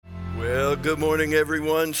Good morning,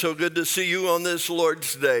 everyone. So good to see you on this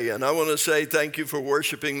Lord's Day. And I want to say thank you for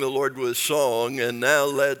worshiping the Lord with song. And now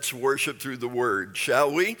let's worship through the Word,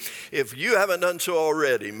 shall we? If you haven't done so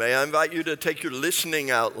already, may I invite you to take your listening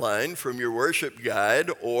outline from your worship guide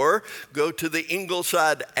or go to the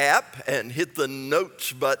Ingleside app and hit the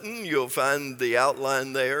Notes button. You'll find the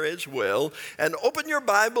outline there as well. And open your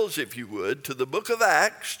Bibles, if you would, to the book of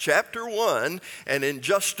Acts, chapter 1. And in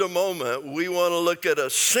just a moment, we want to look at a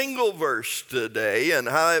single verse today and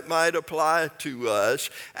how it might apply to us.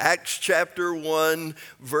 Acts chapter 1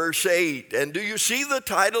 verse 8. And do you see the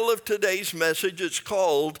title of today's message? It's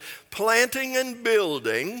called Planting and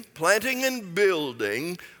Building,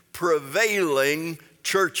 Prevailing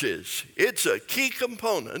Churches. It's a key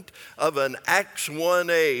component of an Acts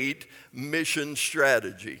 1:8 mission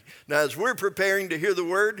strategy. Now, as we're preparing to hear the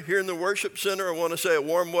word here in the worship center, I want to say a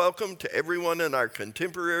warm welcome to everyone in our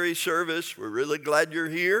contemporary service. We're really glad you're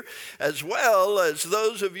here, as well as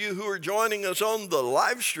those of you who are joining us on the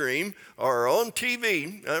live stream or on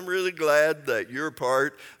TV. I'm really glad that you're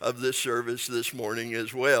part of this service this morning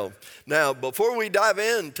as well. Now, before we dive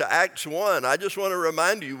into Acts 1, I just want to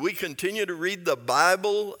remind you, we continue to read the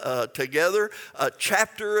Bible together, a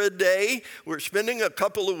chapter a day. We're spending a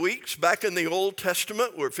couple of weeks back in the Old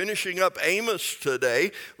Testament. We're finishing up Amos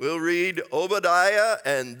today. We'll read Obadiah,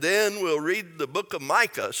 and then we'll read the book of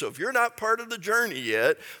Micah. So if you're not part of the journey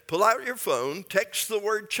yet, pull out your phone, text the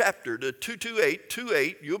word chapter to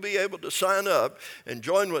 22828. You'll be able to sign up and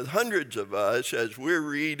join with hundreds of us as we're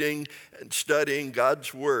reading and studying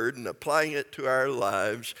God's Word and applying it to our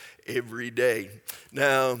lives every day.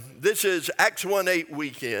 Now, this is Acts 1:8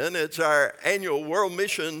 weekend. It's our annual World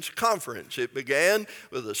Missions Conference. It began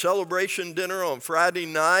with a celebration dinner on Friday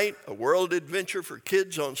night, a world adventure for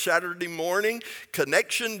kids on Saturday morning,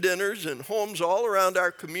 connection dinners in homes all around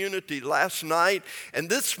our community last night. And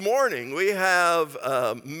this morning, we have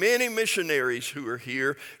many missionaries who are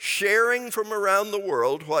here sharing from around the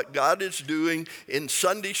world what God is doing in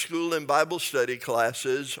Sunday school and Bible study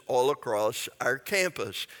classes all across our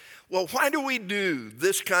campus. Well, why do we do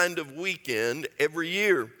this kind of weekend every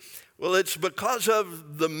year? Well, it's because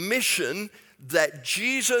of the mission that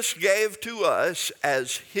Jesus gave to us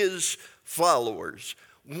as his followers.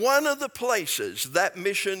 One of the places that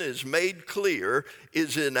mission is made clear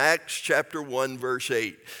is in Acts chapter 1, verse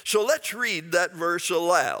 8. So let's read that verse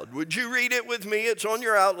aloud. Would you read it with me? It's on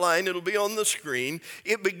your outline. It'll be on the screen.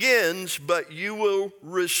 It begins, "But you will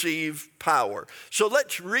receive power." So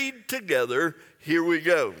let's read together. Here we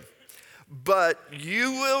go. "But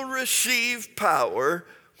you will receive power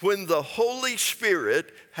when the Holy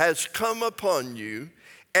Spirit has come upon you,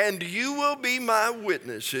 and you will be my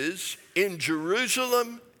witnesses in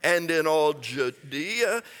Jerusalem and in all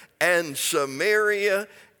Judea and Samaria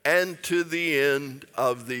and to the end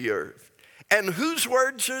of the earth." And whose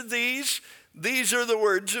words are these? These are the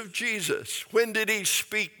words of Jesus. When did he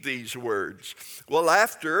speak these words? Well,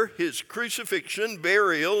 after his crucifixion,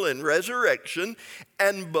 burial, and resurrection,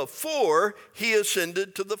 and before he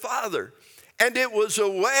ascended to the Father. And it was a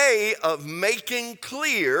way of making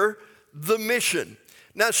clear the mission.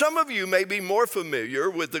 Now, some of you may be more familiar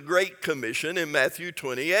with the Great Commission in Matthew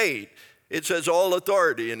 28. It says, "All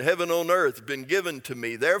authority in heaven and on earth has been given to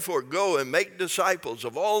me. Therefore go and make disciples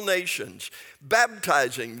of all nations,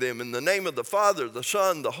 baptizing them in the name of the Father, the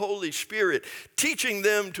Son, the Holy Spirit, teaching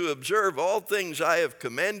them to observe all things I have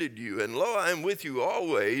commanded you. And lo, I am with you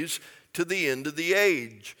always to the end of the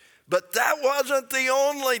age." But that wasn't the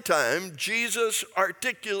only time Jesus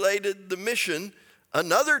articulated the mission.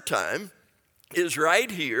 Another time is right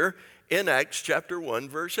here in Acts chapter 1,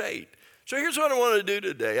 verse 8. So here's what I want to do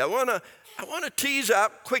today. I want to tease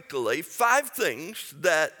out quickly 5 things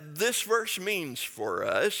that this verse means for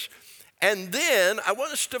us. And then I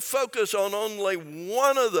want us to focus on only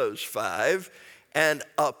one of those 5 and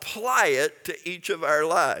apply it to each of our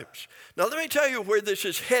lives. Now, let me tell you where this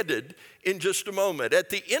is headed in just a moment. At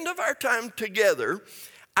the end of our time together,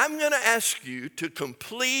 I'm going to ask you to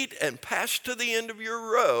complete and pass to the end of your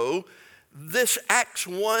row this Acts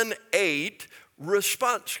 1:8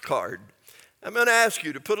 response card. I'm going to ask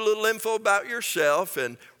you to put a little info about yourself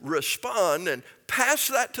and respond and pass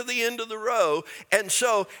that to the end of the row. And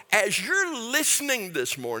so as you're listening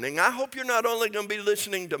this morning, I hope you're not only going to be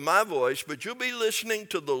listening to my voice, but you'll be listening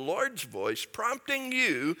to the Lord's voice prompting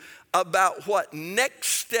you about what next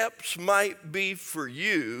steps might be for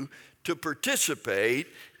you to participate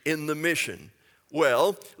in the mission.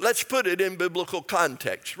 Well, let's put it in biblical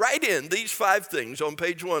context. Write in these 5 things on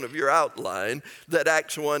page 1 of your outline that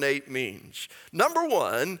Acts 1:8 means. Number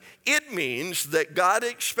 1, it means that God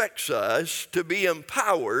expects us to be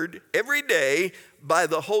empowered every day by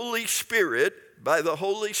the Holy Spirit,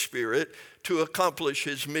 to accomplish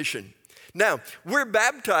his mission. Now, we're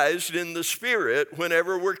baptized in the Spirit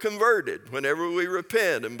whenever we're converted, whenever we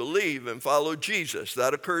repent and believe and follow Jesus.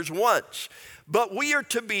 That occurs once. But we are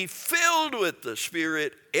to be filled with the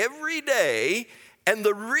Spirit every day, and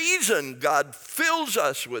the reason God fills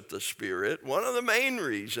us with the Spirit, one of the main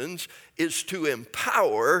reasons, is to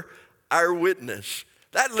empower our witness.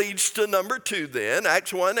 That leads to number 2 then.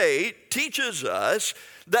 Acts 1:8 teaches us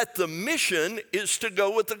that the mission is to go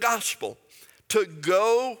with the gospel. To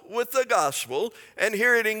go with the gospel. And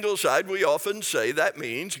here at Ingleside, we often say that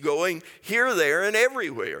means going here, there, and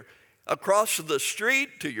everywhere. Across the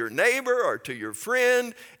street to your neighbor or to your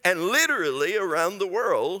friend, and literally around the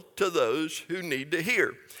world to those who need to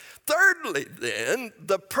hear. Thirdly, then,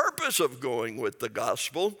 the purpose of going with the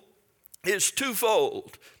gospel is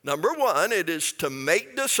twofold. Number 1, it is to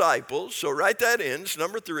make disciples. So write that in. It's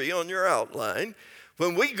number 3 on your outline.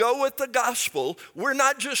 When we go with the gospel, we're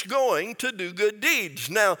not just going to do good deeds.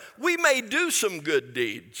 Now, we may do some good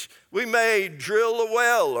deeds. We may drill a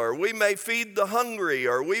well, or we may feed the hungry,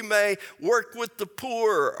 or we may work with the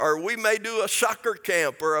poor, or we may do a soccer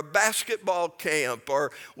camp or a basketball camp,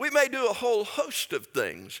 or we may do a whole host of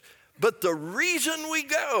things. But the reason we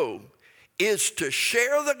go is to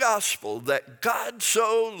share the gospel that God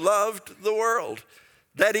so loved the world,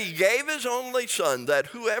 that he gave his only Son, that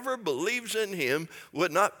whoever believes in him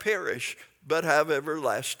would not perish, but have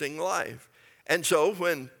everlasting life. And so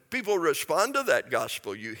when people respond to that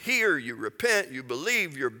gospel, you hear, you repent, you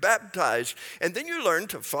believe, you're baptized, and then you learn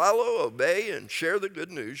to follow, obey, and share the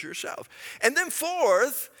good news yourself. And then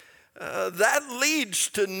fourth, that leads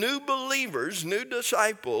to new believers, new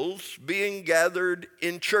disciples being gathered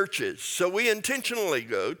in churches. So we intentionally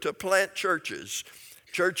go to plant churches.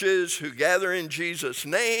 Churches who gather in Jesus'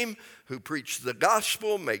 name, who preach the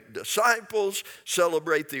gospel, make disciples,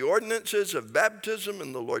 celebrate the ordinances of baptism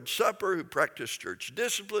and the Lord's Supper, who practice church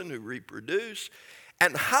discipline, who reproduce.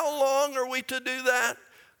 And how long are we to do that?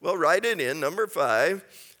 Well, write it in, number 5.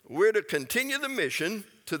 We're to continue the mission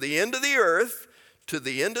to the end of the earth, to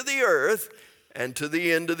the end of the earth, and to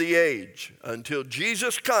the end of the age. Until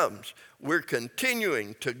Jesus comes, we're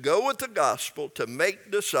continuing to go with the gospel, to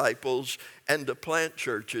make disciples, and to plant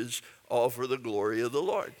churches, all for the glory of the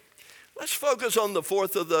Lord. Let's focus on the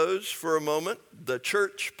fourth of those for a moment, the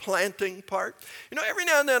church planting part. You know, every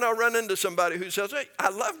now and then I'll run into somebody who says, hey, I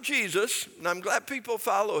love Jesus, and I'm glad people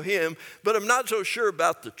follow him, but I'm not so sure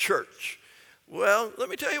about the church. Well, let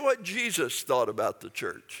me tell you what Jesus thought about the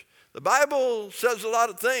church. The Bible says a lot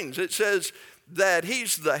of things. It says that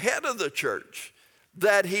he's the head of the church,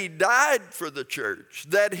 that he died for the church,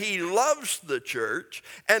 that he loves the church.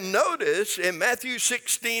 And notice in Matthew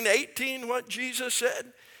 16:18 what Jesus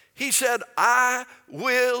said. He said, I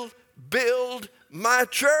will build my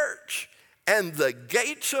church, and the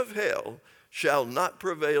gates of hell shall not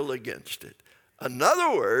prevail against it. In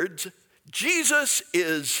other words, Jesus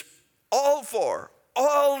is all for,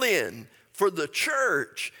 all in for the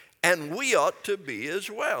church, and we ought to be as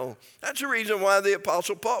well. That's the reason why the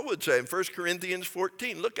Apostle Paul would say in 1 Corinthians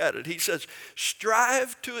 14, look at it. He says,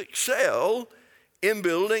 strive to excel in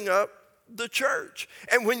building up the church.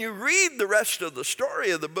 And when you read the rest of the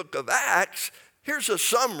story of the book of Acts, here's a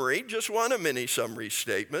summary, just one of many summary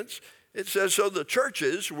statements. It says, so the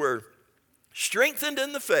churches were strengthened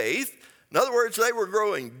in the faith. In other words, they were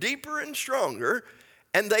growing deeper and stronger,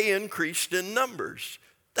 and they increased in numbers.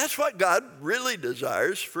 That's what God really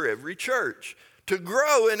desires for every church, to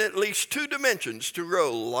grow in at least 2 dimensions, to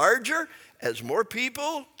grow larger as more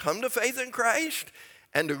people come to faith in Christ,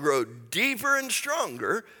 and to grow deeper and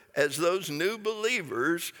stronger as those new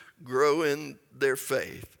believers grow in their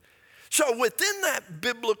faith. So within that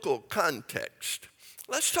biblical context,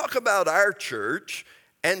 let's talk about our church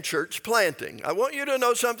and church planting. I want you to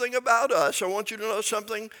know something about us. I want you to know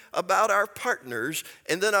something about our partners,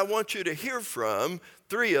 and then I want you to hear from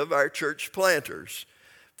 3 of our church planters.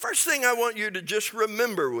 First thing I want you to just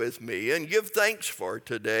remember with me and give thanks for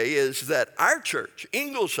today is that our church,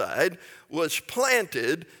 Ingleside, was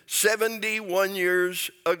planted 71 years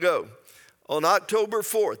ago. On October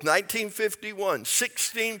 4th, 1951,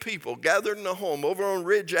 16 people gathered in a home over on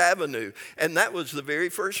Ridge Avenue, and that was the very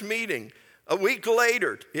first meeting A week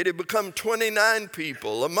later, it had become 29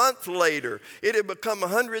 people. A month later, it had become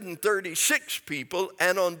 136 people.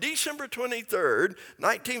 And on December 23rd,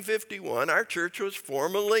 1951, our church was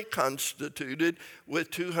formally constituted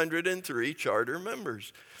with 203 charter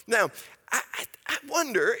members. Now, I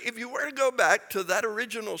wonder if you were to go back to that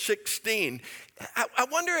original 16, I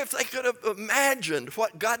wonder if they could have imagined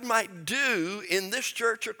what God might do in this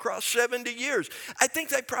church across 70 years. I think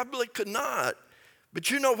they probably could not. But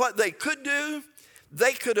you know what they could do?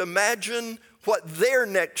 They could imagine what their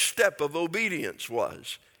next step of obedience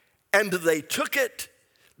was. And they took it.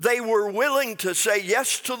 They were willing to say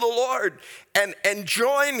yes to the Lord and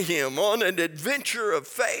join him on an adventure of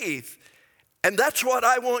faith. And that's what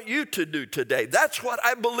I want you to do today. That's what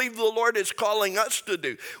I believe the Lord is calling us to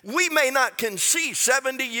do. We may not can see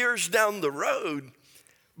 70 years down the road,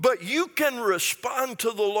 but you can respond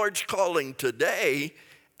to the Lord's calling today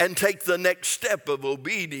and take the next step of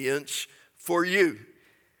obedience for you.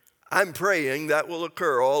 I'm praying that will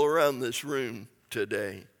occur all around this room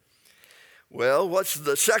today. Well, what's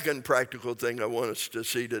the second practical thing I want us to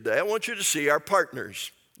see today? I want you to see our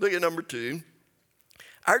partners. Look at number 2.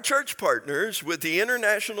 Our church partners with the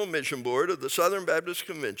International Mission Board of the Southern Baptist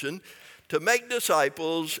Convention to make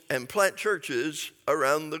disciples and plant churches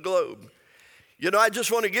around the globe. You know, I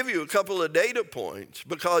just want to give you a couple of data points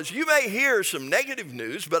because you may hear some negative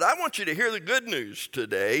news, but I want you to hear the good news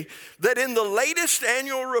today that in the latest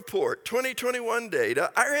annual report, 2021 data,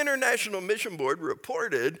 our International Mission Board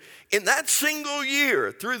reported in that single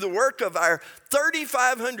year through the work of our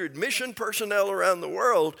 3,500 mission personnel around the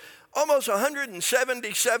world, almost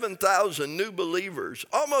 177,000 new believers,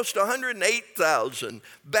 almost 108,000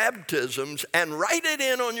 baptisms, and write it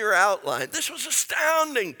in on your outline. This was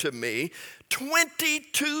astounding to me.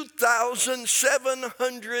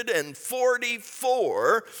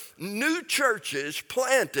 22,744 new churches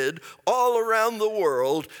planted all around the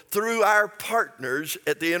world through our partners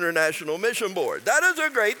at the International Mission Board. That is a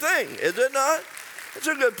great thing, is it not? It's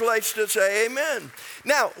a good place to say amen.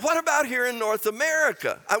 Now, what about here in North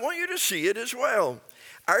America? I want you to see it as well.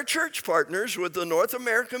 Our church partners with the North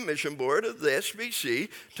American Mission Board of the SBC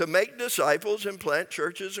to make disciples and plant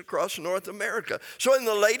churches across North America. So in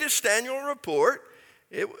the latest annual report,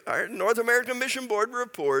 our North American Mission Board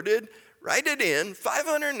reported, write it in,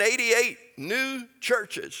 588 new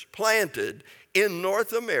churches planted in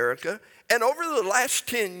North America. And over the last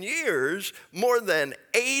 10 years, more than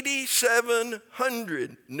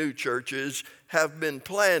 8,700 new churches have been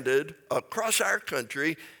planted across our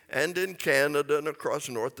country and in Canada and across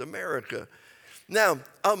North America. Now,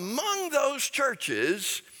 among those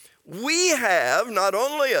churches, we have not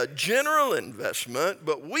only a general investment,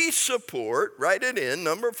 but we support, write it in,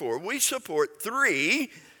 number 4, we support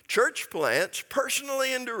 3 church plants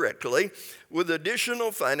personally and directly with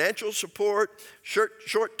additional financial support,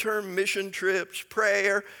 short-term mission trips,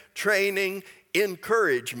 prayer, training,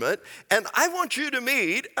 encouragement. And I want you to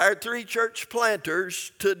meet our 3 church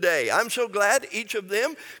planters today. I'm so glad each of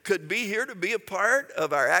them could be here to be a part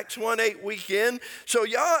of our Acts 1-8 weekend. So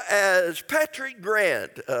y'all, as Patrick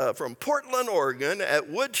Grant from Portland, Oregon at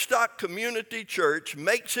Woodstock Community Church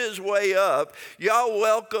makes his way up, y'all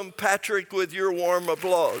welcome Patrick with your warm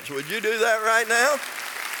applause. Would you do that right now?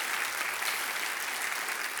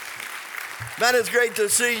 Man, it's great to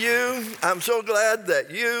see you. I'm so glad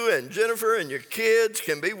that you and Jennifer and your kids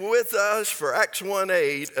can be with us for Acts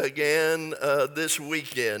 1-8 again this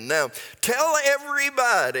weekend. Now, tell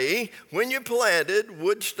everybody when you planted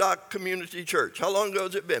Woodstock Community Church. How long ago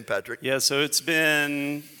has it been, Patrick? Yeah, so it's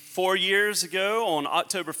been 4 years ago on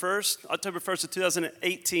October 1st of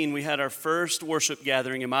 2018, we had our first worship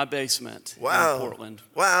gathering in my basement in Portland.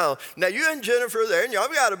 Wow. Now, you and Jennifer there, and y'all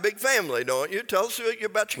got a big family, don't you? Tell us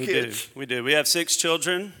about your kids. We do. We have 6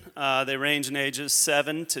 children. They range in ages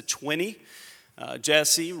 7 to 20.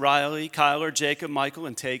 Jesse, Riley, Kyler, Jacob, Michael,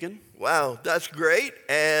 and Tegan. Wow, that's great.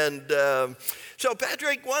 And so,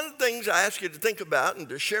 Patrick, one of the things I ask you to think about and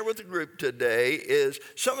to share with the group today is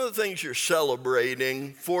some of the things you're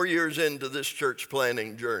celebrating 4 years into this church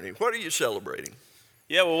planting journey. What are you celebrating?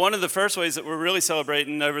 Yeah, well, one of the first ways that we're really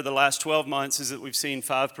celebrating over the last 12 months is that we've seen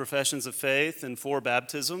 5 professions of faith and 4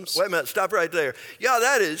 baptisms. Wait a minute, stop right there. Yeah,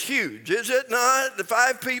 that is huge, is it not? The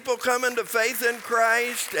 5 people coming to faith in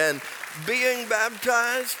Christ and being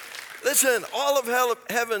baptized. Listen, all of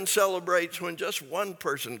heaven celebrates when just one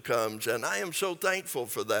person comes, and I am so thankful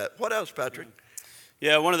for that. What else, Patrick?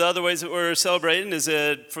 Yeah, one of the other ways that we're celebrating is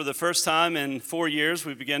that for the first time in 4 years,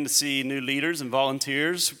 we began to see new leaders and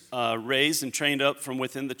volunteers raised and trained up from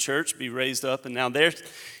within the church, be raised up, and now they're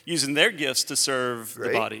using their gifts to serve the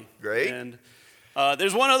body. Great. And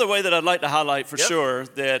There's one other way that I'd like to highlight for sure,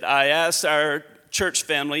 that I asked our church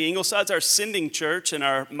family. Ingleside's our sending church and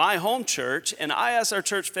my home church, and I asked our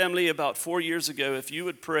church family about 4 years ago if you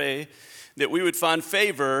would pray that we would find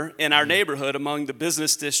favor in our neighborhood among the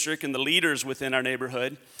business district and the leaders within our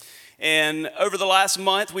neighborhood. And over the last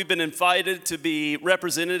month, we've been invited to be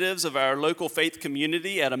representatives of our local faith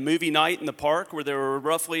community at a movie night in the park where there were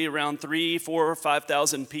roughly around 3,000, 4,000,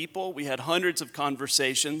 5,000 people. We had hundreds of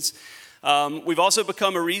conversations. We've also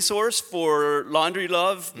become a resource for Laundry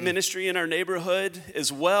Love ministry in our neighborhood,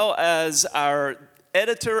 as well as our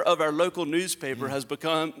editor of our local newspaper has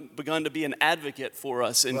begun to be an advocate for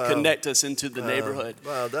us and connect us into the neighborhood.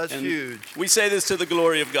 Wow, that's huge. We say this to the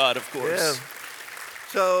glory of God, of course.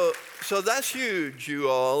 Yeah. So that's huge, you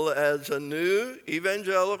all, as a new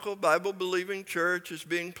evangelical Bible-believing church is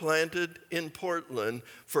being planted in Portland,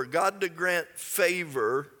 for God to grant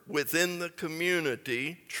favor within the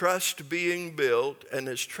community, trust being built, and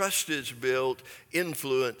as trust is built,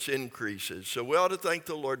 influence increases. So we ought to thank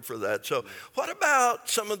the Lord for that. So what about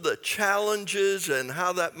some of the challenges and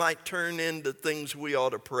how that might turn into things we ought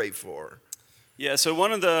to pray for? Yeah, so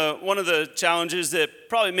one of the challenges that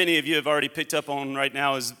probably many of you have already picked up on right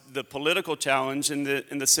now is the political challenge, in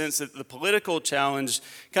the sense that the political challenge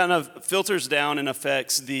kind of filters down and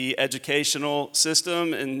affects the educational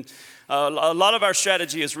system, and a lot of our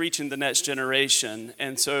strategy is reaching the next generation.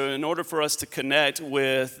 And so in order for us to connect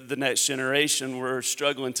with the next generation, we're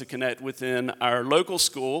struggling to connect within our local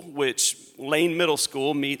school, which Lane Middle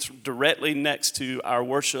School meets directly next to our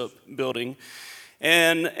worship building.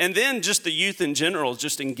 And then just the youth in general,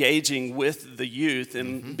 just engaging with the youth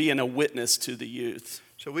and being a witness to the youth.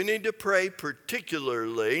 So we need to pray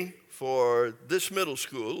particularly for this middle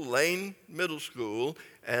school, Lane Middle School,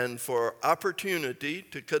 and for opportunity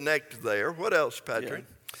to connect there. What else, Patrick?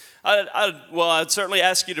 Yeah. I'd certainly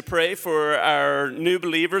ask you to pray for our new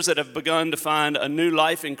believers that have begun to find a new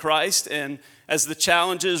life in Christ. And as the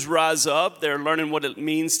challenges rise up, they're learning what it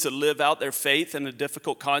means to live out their faith in a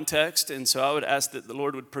difficult context. And so I would ask that the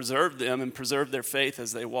Lord would preserve them and preserve their faith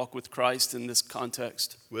as they walk with Christ in this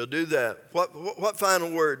context. We'll do that. What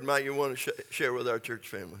final word might you want to share with our church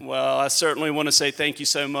family? Well, I certainly want to say thank you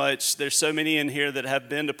so much. There's so many in here that have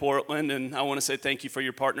been to Portland, and I want to say thank you for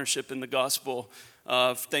your partnership in the gospel.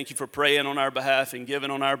 Thank you for praying on our behalf and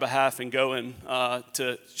giving on our behalf and going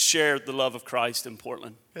to share the love of Christ in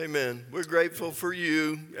Portland. Amen. We're grateful for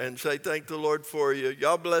you and say thank the Lord for you.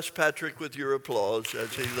 Y'all bless Patrick with your applause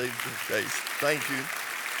as he leaves the stage. Thank you.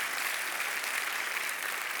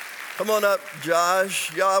 Come on up,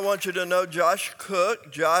 Josh. Y'all, I want you to know Josh Cook.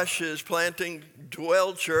 Josh is planting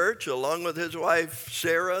Dwell Church along with his wife,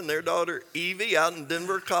 Sarah, and their daughter, Evie, out in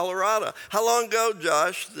Denver, Colorado. How long ago,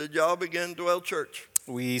 Josh, did y'all begin Dwell Church?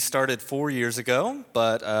 We started 4 years ago,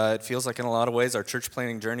 but it feels like in a lot of ways our church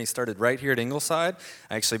planting journey started right here at Ingleside.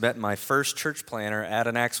 I actually met my first church planter at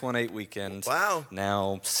an Acts 1-8 weekend. Wow.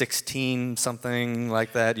 Now 16 something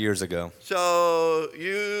like that years ago. So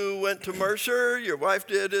you went to Mercer, your wife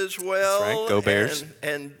did as well. That's right, go Bears.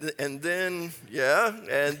 And then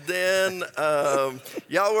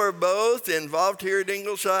y'all were both involved here at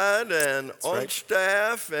Ingleside and on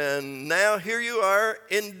staff, and now here you are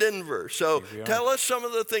in Denver. So tell us some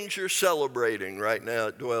of the things you're celebrating right now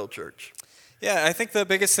at Dwell Church. Yeah, I think the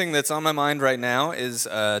biggest thing that's on my mind right now is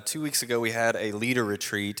 2 weeks ago we had a leader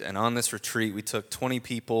retreat, and on this retreat we took 20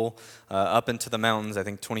 people up into the mountains, I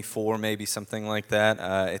think 24 maybe, something like that.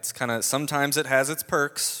 It's kind of, sometimes it has its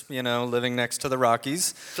perks, you know, living next to the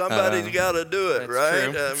Rockies. Somebody's got to do it,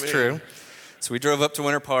 right? True. It's true. So we drove up to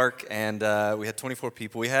Winter Park, and we had 24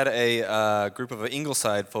 people. We had a group of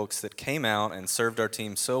Ingleside folks that came out and served our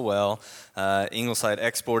team so well. Ingleside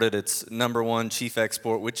exported its #1 chief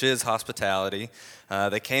export, which is hospitality.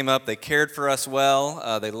 They came up, they cared for us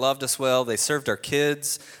well, they loved us well, they served our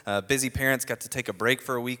kids. Busy parents got to take a break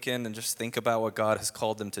for a weekend and just think about what God has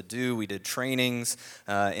called them to do. We did trainings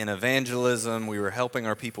in evangelism. We were helping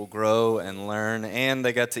our people grow and learn, and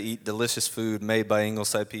they got to eat delicious food made by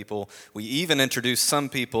Ingleside people. We even introduced some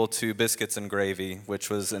people to biscuits and gravy, which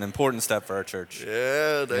was an important step for our church.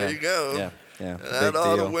 Yeah, there you go. Yeah. That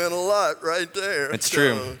ought to win a lot right there. It's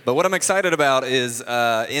true. But what I'm excited about is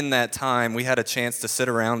in that time, we had a chance to sit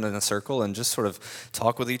around in a circle and just sort of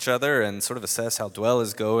talk with each other and sort of assess how Dwell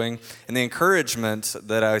is going. And the encouragement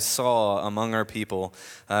that I saw among our people,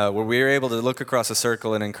 where we were able to look across a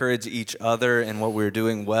circle and encourage each other in what we were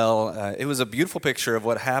doing well, it was a beautiful picture of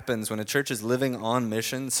what happens when a church is living on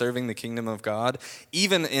mission, serving the kingdom of God.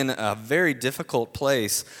 Even in a very difficult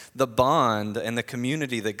place, the bond and the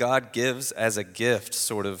community that God gives as a gift,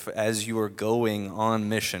 sort of as you are going on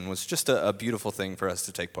mission, was just a beautiful thing for us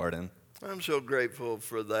to take part in. I'm so grateful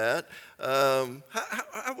for that.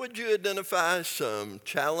 How would you identify some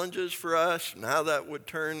challenges for us and how that would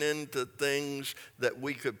turn into things that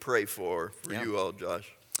we could pray for you all, Josh?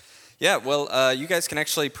 Yeah, well, you guys can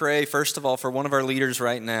actually pray, first of all, for one of our leaders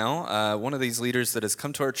right now. One of these leaders that has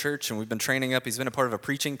come to our church, and we've been training up. He's been a part of a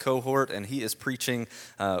preaching cohort, and he is preaching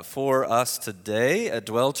for us today at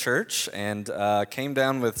Dwell Church, and came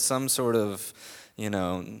down with some sort of,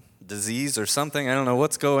 disease or something. I don't know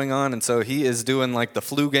what's going on, and so he is doing like the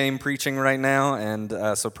flu game preaching right now, and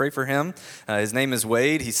so pray for him. His name is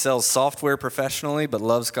Wade. He sells software professionally, but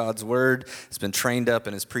loves God's word. He's been trained up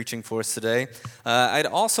and is preaching for us today. I'd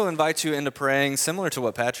also invite you into praying, similar to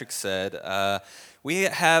what Patrick said. We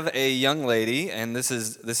have a young lady, and this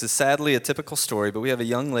is sadly a typical story, but we have a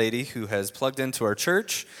young lady who has plugged into our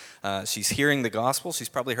church. She's hearing the gospel. She's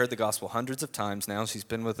probably heard the gospel hundreds of times now. She's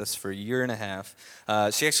been with us for a year and a half.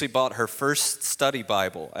 She actually bought her first study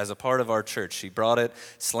Bible as a part of our church. She brought it,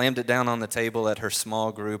 slammed it down on the table at her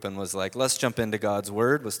small group, and was like, let's jump into God's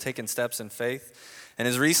word, was taking steps in faith, and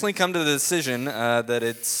has recently come to the decision that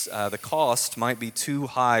the cost might be too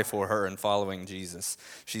high for her in following Jesus.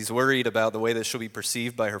 She's worried about the way that she'll be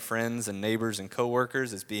perceived by her friends and neighbors and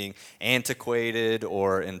coworkers as being antiquated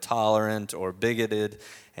or intolerant or bigoted.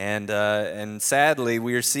 And sadly,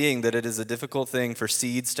 we are seeing that it is a difficult thing for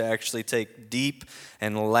seeds to actually take deep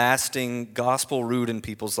and lasting gospel root in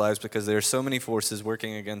people's lives because there are so many forces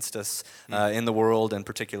working against us in the world and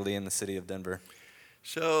particularly in the city of Denver.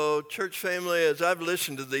 So, church family, as I've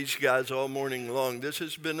listened to these guys all morning long, this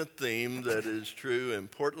has been a theme that is true in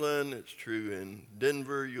Portland, it's true in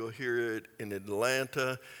Denver, you'll hear it in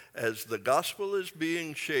Atlanta. As the gospel is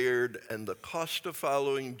being shared and the cost of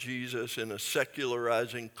following Jesus in a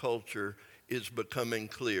secularizing culture is becoming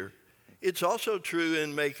clear. It's also true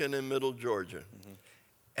in Macon and Middle Georgia. Mm-hmm.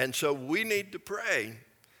 And so we need to pray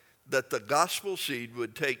that the gospel seed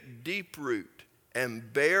would take deep root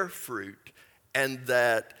and bear fruit, and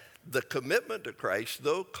that the commitment to Christ,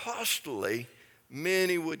 though costly,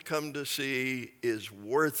 many would come to see is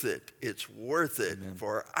worth it. It's worth it Amen.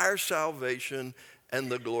 For our salvation and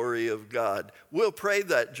the glory of God. We'll pray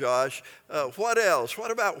that, Josh. What else? What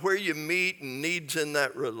about where you meet and needs in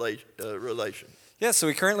that relation? Yeah, so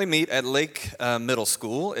we currently meet at Lake Middle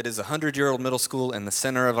School. It is a 100-year-old middle school in the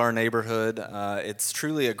center of our neighborhood. It's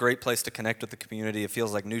truly a great place to connect with the community. It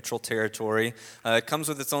feels like neutral territory. It comes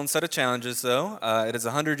with its own set of challenges, though. It is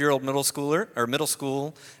a 100-year-old middle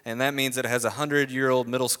school, and that means it has 100-year-old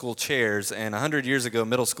middle school chairs. And 100 years ago,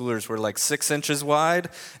 middle schoolers were like 6 inches wide,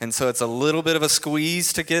 and so it's a little bit of a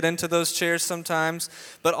squeeze to get into those chairs sometimes.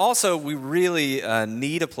 But also, we really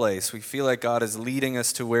need a place. We feel like God is leading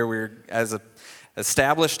us to where we're,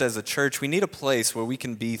 established as a church, we need a place where we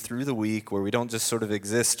can be through the week, where we don't just sort of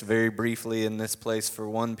exist very briefly in this place for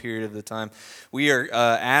one period of the time. We are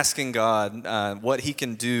asking God what He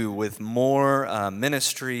can do with more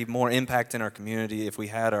ministry, more impact in our community if we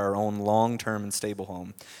had our own long-term and stable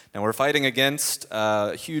home. Now, we're fighting against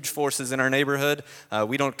huge forces in our neighborhood.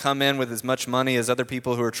 We don't come in with as much money as other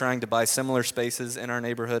people who are trying to buy similar spaces in our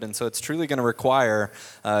neighborhood, and so it's truly going to require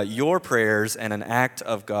your prayers and an act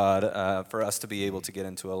of God for us to be able to get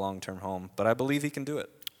into a long-term home. But I believe He can do it.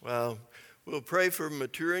 Well, we'll pray for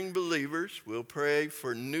maturing believers. We'll pray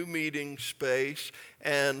for new meeting space.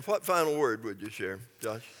 And what final word would you share,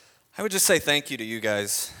 Josh? I would just say thank you to you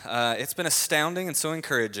guys. It's been astounding and so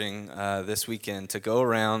encouraging this weekend to go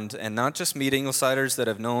around and not just meet Inglesiders that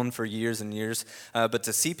I've known for years and years, but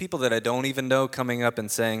to see people that I don't even know coming up and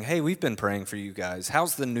saying, hey, we've been praying for you guys.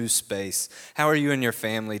 How's the new space? How are you and your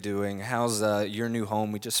family doing? How's your new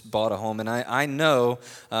home? We just bought a home. And I know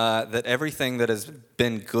that everything that has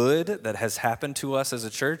been good, that has happened to us as a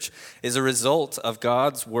church, is a result of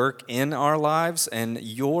God's work in our lives and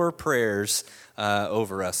your prayers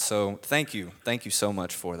over us. So thank you so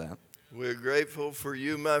much for that. We're grateful for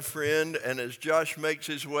you, my friend, and as Josh makes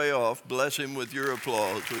his way off, bless him with your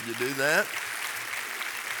applause. Would you do that?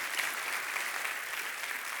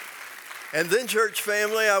 And then, church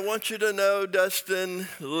family, I want you to know Dustin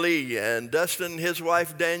Lee. And Dustin and his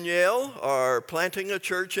wife Danielle are planting a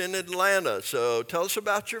church in Atlanta. So tell us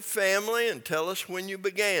about your family and tell us when you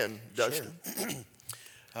began, Dustin. Sure.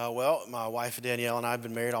 Well, my wife Danielle and I have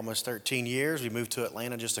been married almost 13 years. We moved to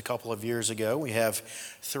Atlanta just a couple of years ago. We have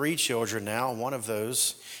 3 children now. One of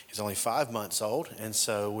those is only 5 months old. And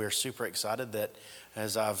so we're super excited that,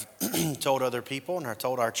 as I've told other people and I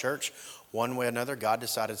told our church, one way or another, God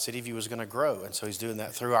decided City View was going to grow. And so he's doing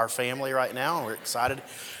that through our family right now. And we're excited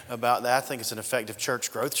about that. I think it's an effective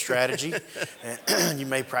church growth strategy. And you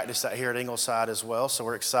may practice that here at Ingleside as well. So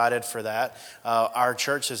we're excited for that. Our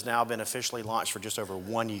church has now been officially launched for just over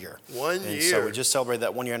 1 year. 1 year. So we just celebrated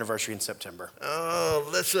that 1 year anniversary in September. Oh,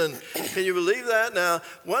 listen, can you believe that? Now,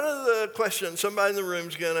 one of the questions somebody in the room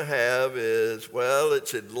is going to have is, well,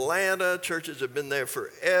 it's Atlanta. Churches have been there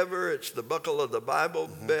forever. It's the buckle of the Bible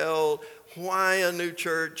Belt. Why a new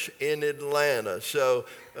church in Atlanta? So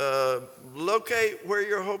locate where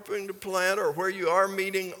you're hoping to plant or where you are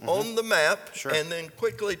meeting on the map, Sure. and then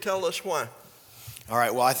quickly tell us why. All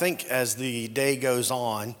right, well, I think as the day goes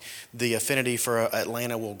on, the affinity for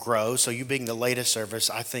Atlanta will grow. So you being the latest service,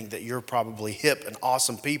 I think that you're probably hip and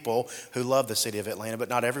awesome people who love the city of Atlanta, but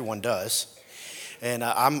not everyone does. And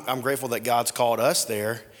I'm grateful that God's called us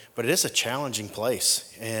there, but it is a challenging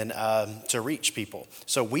place and to reach people.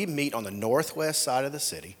 So we meet on the northwest side of the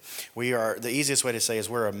city. We are, the easiest way to say is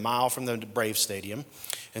we're a mile from the Braves Stadium.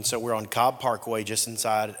 And so we're on Cobb Parkway, just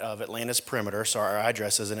inside of Atlanta's perimeter. So our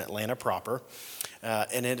address is in Atlanta proper.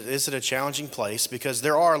 And it is a challenging place because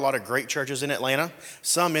there are a lot of great churches in Atlanta,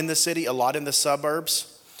 some in the city, a lot in the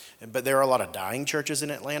suburbs, but there are a lot of dying churches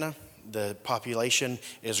in Atlanta. The population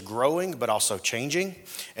is growing, but also changing.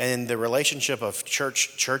 And the relationship of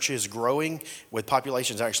churches growing with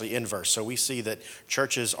population is actually inverse. So we see that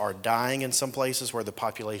churches are dying in some places where the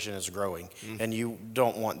population is growing. And you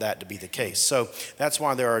don't want that to be the case. So that's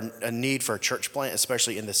why there are a need for a church plant,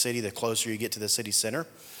 especially in the city, the closer you get to the city center.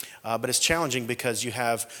 But it's challenging because you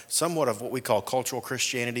have somewhat of what we call cultural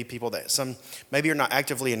Christianity, people that maybe you're not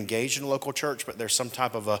actively engaged in a local church, but there's some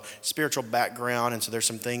type of a spiritual background, and so there's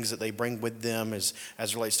some things that they bring with them as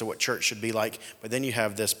relates to what church should be like. But then you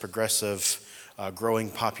have this progressive,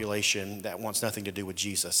 growing population that wants nothing to do with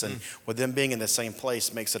Jesus. And with them being in the same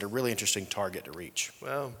place makes it a really interesting target to reach.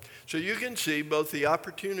 Well, so you can see both the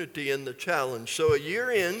opportunity and the challenge. So a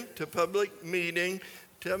year in to public meeting,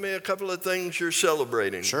 tell me a couple of things you're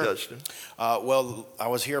celebrating, Sure. Dustin. Well, I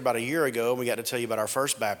was here about a year ago, and we got to tell you about our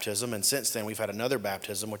first baptism. And since then, we've had another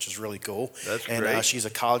baptism, which is really cool. That's and, great. She's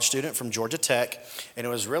a college student from Georgia Tech, and it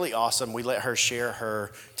was really awesome. We let her share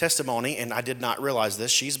her testimony, and I did not realize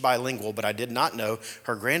this. She's bilingual, but I did not know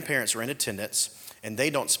her grandparents were in attendance, and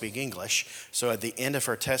they don't speak English. So at the end of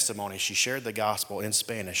her testimony, she shared the gospel in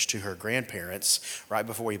Spanish to her grandparents right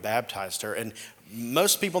before we baptized her. And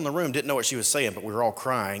most people in the room didn't know what she was saying, but we were all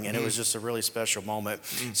crying, and it was just a really special moment.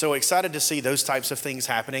 So excited to see those types of things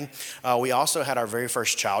happening. We also had our very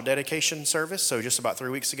first child dedication service. So just about 3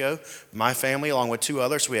 weeks ago, my family, along with 2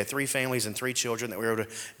 others, we had 3 families and 3 children that we were able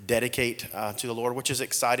to dedicate to the Lord, which is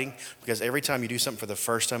exciting because every time you do something for the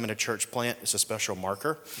first time in a church plant, it's a special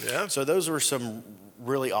marker. Yeah. So those were some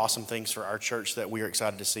really awesome things for our church that we are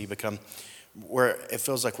excited to see become where it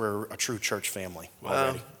feels like we're a true church family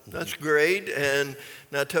already. Wow, that's great. And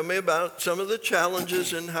now tell me about some of the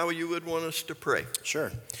challenges and how you would want us to pray.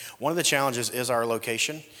 Sure. One of the challenges is our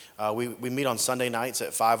location. We meet on Sunday nights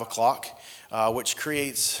at 5 o'clock, which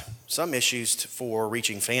creates some issues for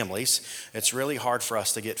reaching families. It's really hard for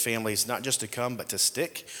us to get families not just to come, but to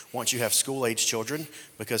stick once you have school-age children,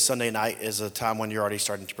 because Sunday night is a time when you're already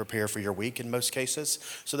starting to prepare for your week in most cases.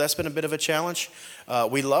 So that's been a bit of a challenge.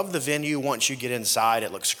 We love the venue. Once you get inside,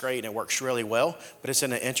 it looks great and it works really well, but it's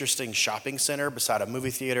in an interesting shopping center beside a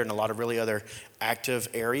movie theater and a lot of really other active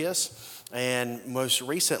areas. And most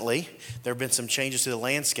recently, there have been some changes to the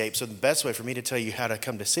landscape. So the best way for me to tell you how to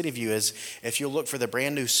come to City View is if you'll look for the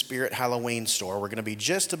brand new Spirit Halloween store. We're going to be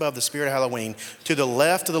just above the Spirit Halloween to the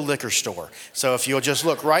left of the liquor store. So if you'll just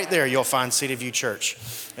look right there, you'll find City View Church.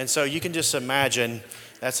 And so you can just imagine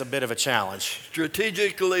that's a bit of a challenge.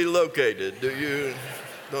 Strategically located,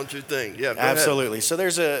 don't you think? Yeah, go Absolutely. ahead. So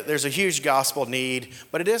there's a huge gospel need,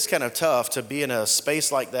 but it is kind of tough to be in a space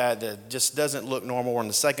like that just doesn't look normal. We're on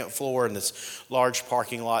the second floor in this large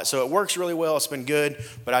parking lot. So it works really well. It's been good,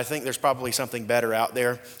 but I think there's probably something better out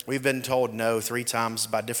there. We've been told no 3 times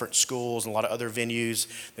by different schools and a lot of other venues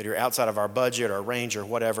that are outside of our budget or range or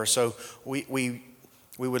whatever. So we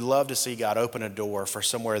would love to see God open a door for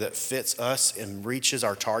somewhere that fits us and reaches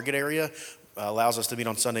our target area, allows us to meet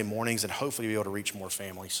on Sunday mornings, and hopefully be able to reach more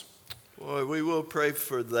families. Boy, we will pray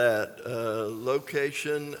for that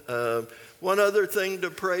location. One other thing to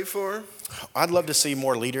pray for? I'd love to see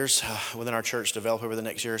more leaders within our church develop over the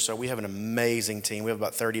next year or so. We have an amazing team. We have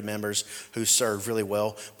about 30 members who serve really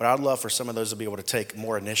well. But I'd love for some of those to be able to take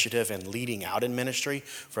more initiative and leading out in ministry,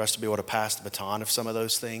 for us to be able to pass the baton of some of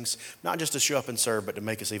those things, not just to show up and serve, but to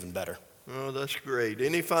make us even better. Oh, that's great.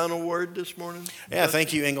 Any final word this morning? Yeah,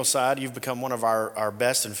 thank you, Ingleside. You've become one of our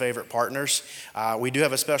best and favorite partners. We do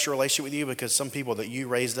have a special relationship with you because some people that you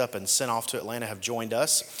raised up and sent off to Atlanta have joined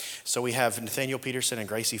us. So we have Nathaniel Peterson and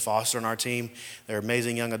Gracie Foster on our team. They're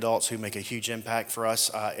amazing young adults who make a huge impact for us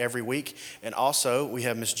every week. And also, we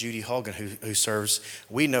have Miss Judy Hogan who serves,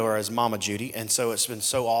 we know her as Mama Judy. And so it's been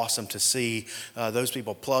so awesome to see those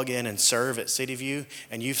people plug in and serve at City View.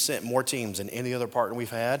 And you've sent more teams than any other partner we've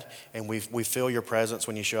had. And we feel your presence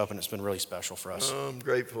when you show up, and it's been really special for us. Oh, I'm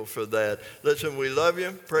grateful for that. Listen, we love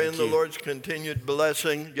you. Praying the Lord's continued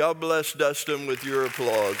blessing. Y'all bless Dustin with your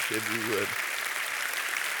applause, if you would.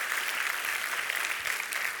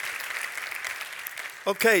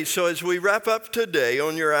 Okay, so as we wrap up today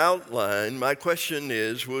on your outline, my question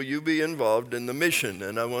is, will you be involved in the mission?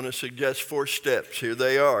 And I want to suggest 4 steps. Here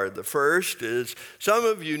they are. The first is some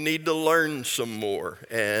of you need to learn some more.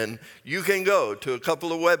 And you can go to a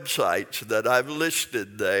couple of websites that I've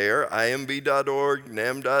listed there, imb.org,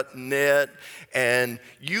 nam.net, and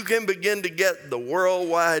you can begin to get the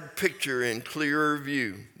worldwide picture in clearer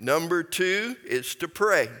view. Number 2 is to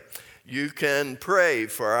pray. You can pray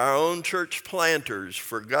for our own church planters,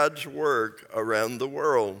 for God's work around the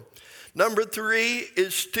world. Number 3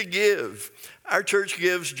 is to give. Our church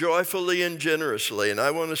gives joyfully and generously, and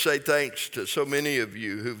I want to say thanks to so many of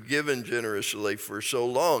you who've given generously for so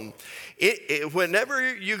long.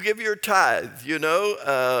 Whenever you give your tithe, you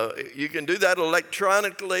can do that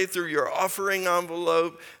electronically through your offering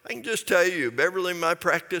envelope. I can just tell you, Beverly, my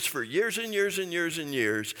practice for years and years and years and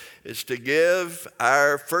years is to give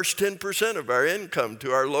our first 10% of our income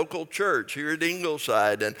to our local church here at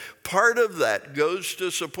Ingleside. And part of that goes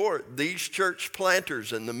to support these church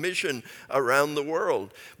planters and the mission around the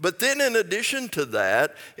world. But then in addition to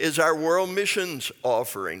that is our world missions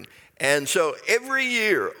offering. And so every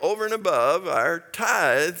year, over and above our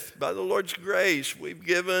tithe, by the Lord's grace, we've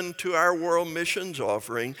given to our world missions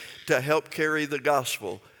offering to help carry the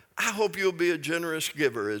gospel. I hope you'll be a generous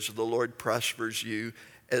giver as the Lord prospers you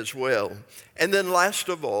as well. And then last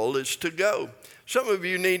of all is to go. Some of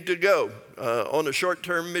you need to go on a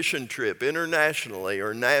short-term mission trip internationally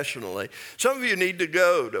or nationally. Some of you need to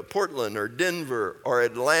go to Portland or Denver or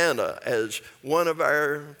Atlanta as one of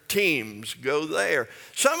our teams go there.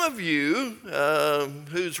 Some of you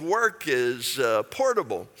whose work is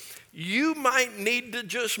portable, you might need to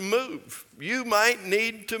just move. You might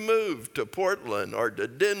need to move to Portland or to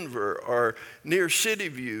Denver or near City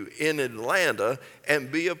View in Atlanta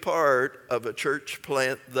and be a part of a church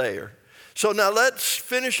plant there. So now let's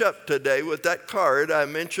finish up today with that card I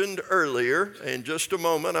mentioned earlier. In just a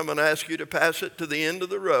moment, I'm going to ask you to pass it to the end of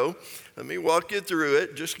the row. Let me walk you through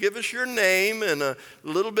it. Just give us your name and a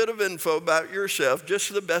little bit of info about yourself,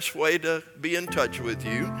 just the best way to be in touch with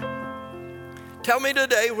you. Tell me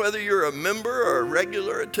today whether you're a member or a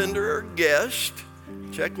regular attender or guest.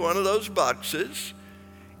 Check one of those boxes.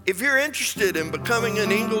 If you're interested in becoming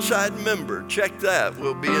an Ingleside member, check that.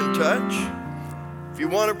 We'll be in touch. If you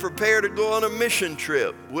want to prepare to go on a mission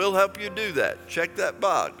trip, we'll help you do that. Check that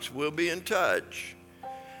box. We'll be in touch.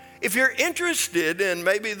 If you're interested in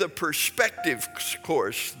maybe the perspective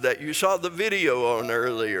course that you saw the video on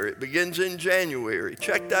earlier, it begins in January.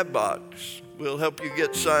 Check that box. We'll help you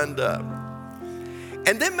get signed up.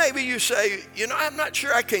 And then maybe you say, I'm not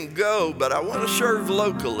sure I can go, but I want to serve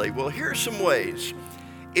locally. Well, here's some ways.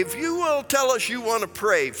 If you will tell us you want to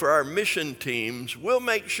pray for our mission teams, we'll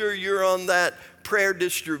make sure you're on that prayer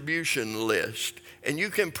distribution list. And you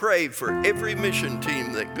can pray for every mission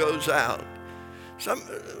team that goes out.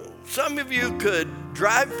 Some of you could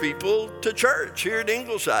drive people to church here at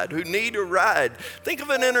Ingleside who need a ride. Think of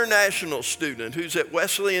an international student who's at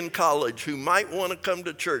Wesleyan College who might want to come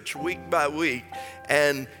to church week by week,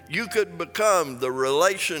 and you could become the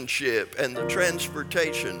relationship and the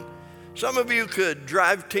transportation. Some of you could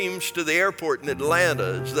drive teams to the airport in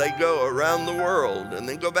Atlanta as they go around the world and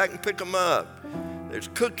then go back and pick them up. There's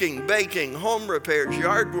cooking, baking, home repairs,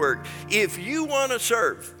 yard work. If you want to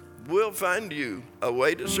serve, we'll find you a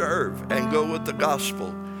way to serve and go with the gospel.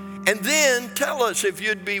 And then tell us if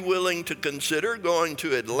you'd be willing to consider going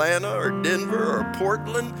to Atlanta or Denver or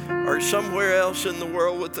Portland or somewhere else in the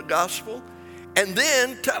world with the gospel. And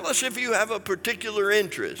then tell us if you have a particular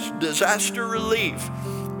interest. Disaster relief.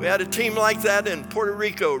 We had a team like that in Puerto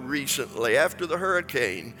Rico recently after the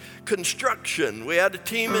hurricane. Construction. We had a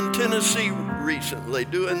team in Tennessee recently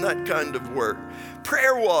doing that kind of work.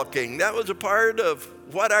 Prayer walking. That was a part of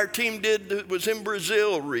what our team did that was in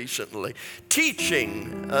Brazil recently.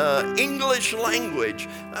 Teaching English language.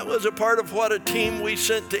 That was a part of what a team we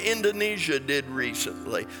sent to Indonesia did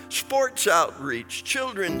recently. Sports outreach,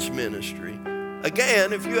 children's ministry.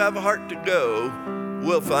 Again, if you have a heart to go,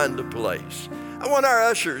 we'll find a place. I want our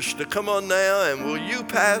ushers to come on now, and will you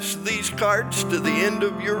pass these cards to the end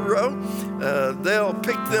of your row? They'll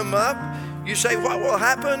pick them up. You say, what will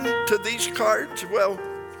happen to these cards? Well,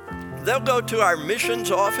 they'll go to our missions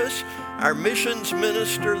office. Our missions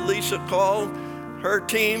minister, Lisa Call, her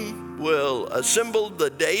team will assemble the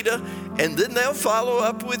data, and then they'll follow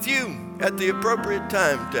up with you at the appropriate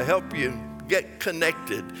time to help you get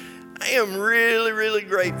connected. I am really, really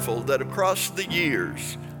grateful that across the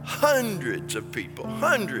years, hundreds of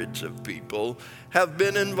people have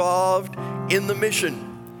been involved in the mission.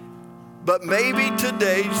 But maybe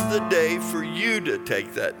today's the day for you to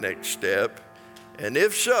take that next step. And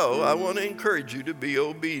if so, I want to encourage you to be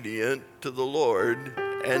obedient to the Lord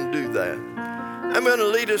and do that. I'm going to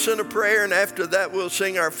lead us in a prayer, and after that we'll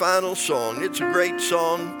sing our final song. It's a great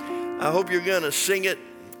song. I hope you're going to sing it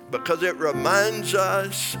because it reminds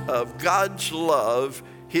us of God's love,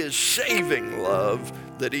 His saving love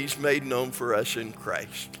that He's made known for us in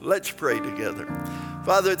Christ. Let's pray together.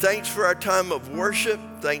 Father, thanks for our time of worship.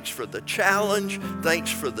 Thanks for the challenge.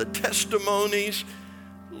 Thanks for the testimonies.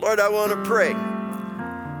 Lord, I want to pray.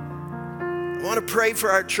 I want to pray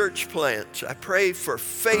for our church plants. I pray for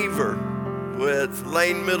favor with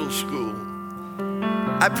Lane Middle School.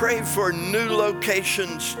 I pray for new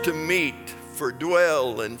locations to meet for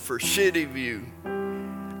Dwell and for City View.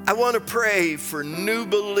 I want to pray for new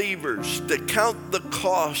believers to count the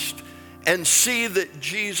cost and see that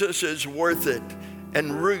Jesus is worth it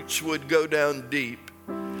and roots would go down deep.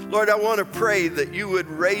 Lord, I want to pray that you would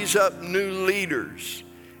raise up new leaders,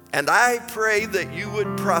 and I pray that you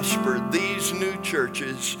would prosper these new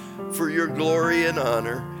churches for your glory and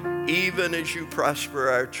honor, even as you prosper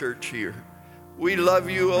our church here. We love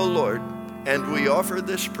you, O Lord, and we offer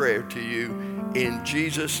this prayer to you in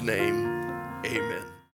Jesus' name. Amen.